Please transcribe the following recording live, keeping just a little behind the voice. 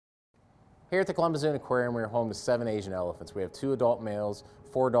Here at the Columbus Zoo and Aquarium, we're home to 7 Asian elephants. We have 2 adult males,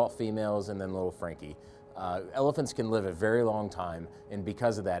 4 adult females, and then little Frankie. Elephants can live a very long time, and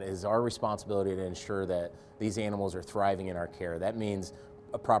because of that, it is our responsibility to ensure that these animals are thriving in our care. That means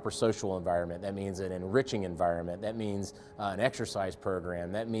a proper social environment, that means an enriching environment, that means an exercise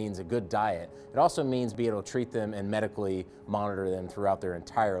program, that means a good diet. It also means being able to treat them and medically monitor them throughout their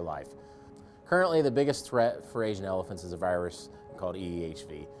entire life. Currently, the biggest threat for Asian elephants is a virus called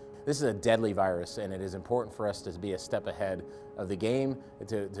EEHV. This is a deadly virus, and it is important for us to be a step ahead of the game,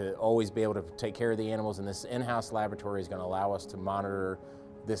 to always be able to take care of the animals, and this in-house laboratory is going to allow us to monitor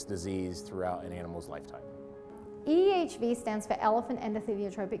this disease throughout an animal's lifetime. EEHV stands for Elephant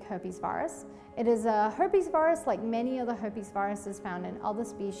Endotheliotropic Herpesvirus. It is a herpesvirus like many other herpesviruses found in other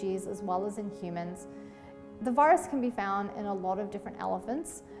species as well as in humans. The virus can be found in a lot of different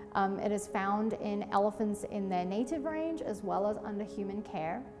elephants. It is found in elephants in their native range as well as under human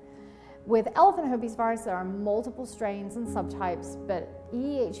care. With elephant herpesvirus, there are multiple strains and subtypes, but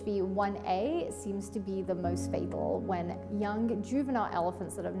EEHV-1A seems to be the most fatal when young juvenile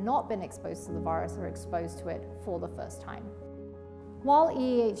elephants that have not been exposed to the virus are exposed to it for the first time. While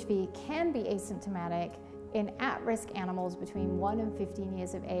EEHV can be asymptomatic, in at-risk animals between 1 and 15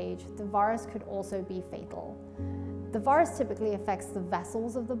 years of age, the virus could also be fatal. The virus typically affects the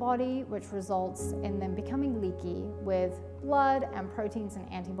vessels of the body, which results in them becoming leaky, with blood and proteins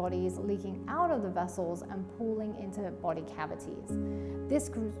and antibodies leaking out of the vessels and pooling into body cavities. This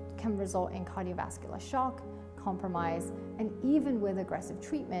can result in cardiovascular shock, compromise, and even with aggressive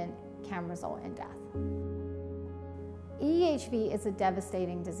treatment, can result in death. EEHV is a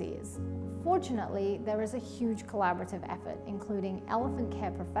devastating disease. Fortunately, there is a huge collaborative effort, including elephant care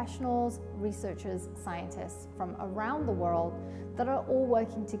professionals, researchers, scientists from around the world that are all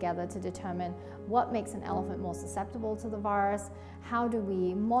working together to determine what makes an elephant more susceptible to the virus, how do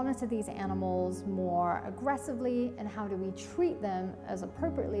we monitor these animals more aggressively, and how do we treat them as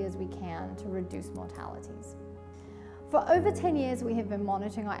appropriately as we can to reduce mortalities. For over 10 years, we have been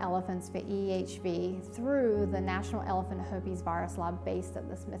monitoring our elephants for EEHV through the National Elephant Herpesvirus Lab based at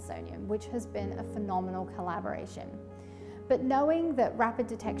the Smithsonian, which has been a phenomenal collaboration. But knowing that rapid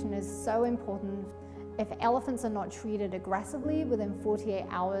detection is so important, if elephants are not treated aggressively within 48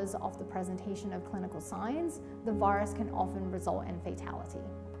 hours of the presentation of clinical signs, the virus can often result in fatality.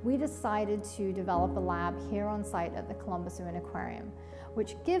 We decided to develop a lab here on site at the Columbus Zoo and Aquarium,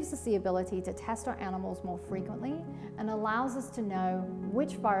 which gives us the ability to test our animals more frequently and allows us to know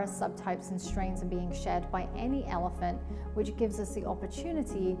which virus subtypes and strains are being shed by any elephant, which gives us the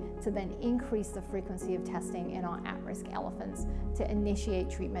opportunity to then increase the frequency of testing in our at-risk elephants to initiate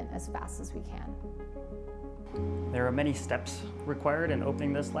treatment as fast as we can. There are many steps required in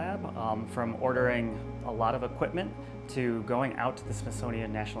opening this lab, from ordering a lot of equipment to going out to the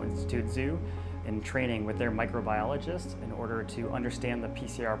Smithsonian National Institute Zoo and training with their microbiologists in order to understand the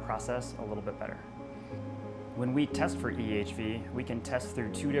PCR process a little bit better. When we test for EEHV, we can test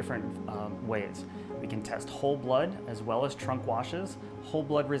through 2 different ways. We can test whole blood as well as trunk washes. Whole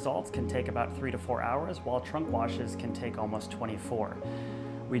blood results can take about 3 to 4 hours, while trunk washes can take almost 24.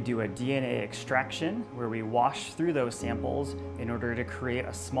 We do a DNA extraction where we wash through those samples in order to create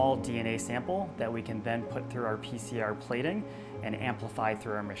a small DNA sample that we can then put through our PCR plating and amplify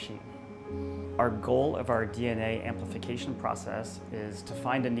through our machine. Our goal of our DNA amplification process is to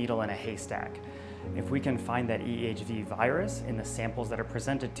find a needle in a haystack. If we can find that EEHV virus in the samples that are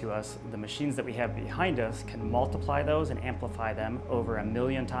presented to us, the machines that we have behind us can multiply those and amplify them over 1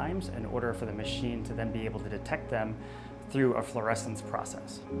 million times in order for the machine to then be able to detect them through a fluorescence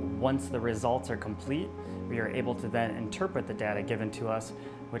process. Once the results are complete, we are able to then interpret the data given to us,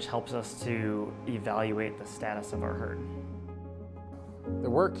 which helps us to evaluate the status of our herd. The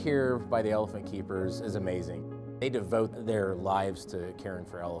work here by the elephant keepers is amazing. They devote their lives to caring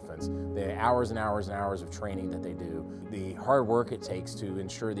for elephants. The hours and hours and hours of training that they do, the hard work it takes to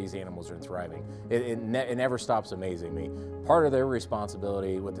ensure these animals are thriving. It never stops amazing me. Part of their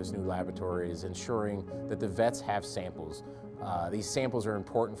responsibility with this new laboratory is ensuring that the vets have samples. These samples are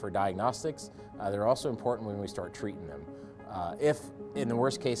important for diagnostics. They're also important when we start treating them. If, in the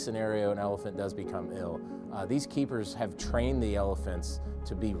worst case scenario, an elephant does become ill, these keepers have trained the elephants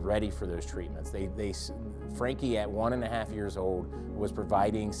to be ready for those treatments. Frankie, at 1.5 years old, was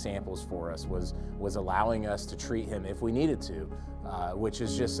providing samples for us, was allowing us to treat him if we needed to, which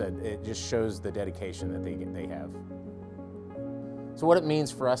is it just shows the dedication that they have. So what it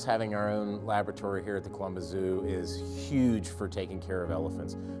means for us having our own laboratory here at the Columbus Zoo is huge for taking care of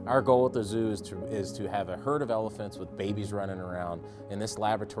elephants. Our goal at the zoo is to have a herd of elephants with babies running around, and this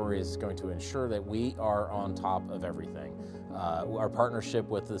laboratory is going to ensure that we are on top of everything. Our partnership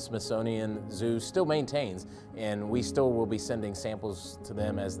with the Smithsonian Zoo still maintains, and we still will be sending samples to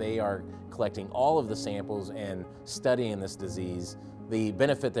them as they are collecting all of the samples and studying this disease. The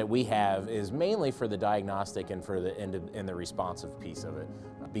benefit that we have is mainly for the diagnostic and for the responsive piece of it.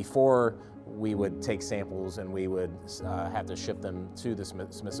 Before, we would take samples and we would have to ship them to the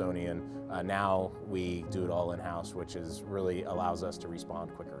Smithsonian. Now we do it all in-house, which really allows us to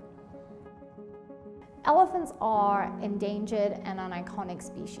respond quicker. Elephants are endangered and an iconic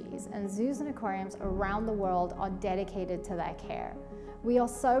species, and zoos and aquariums around the world are dedicated to their care. We are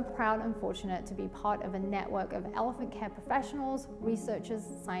so proud and fortunate to be part of a network of elephant care professionals, researchers,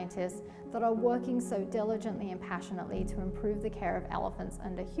 scientists that are working so diligently and passionately to improve the care of elephants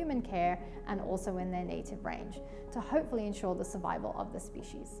under human care and also in their native range, to hopefully ensure the survival of the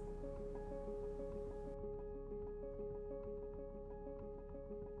species.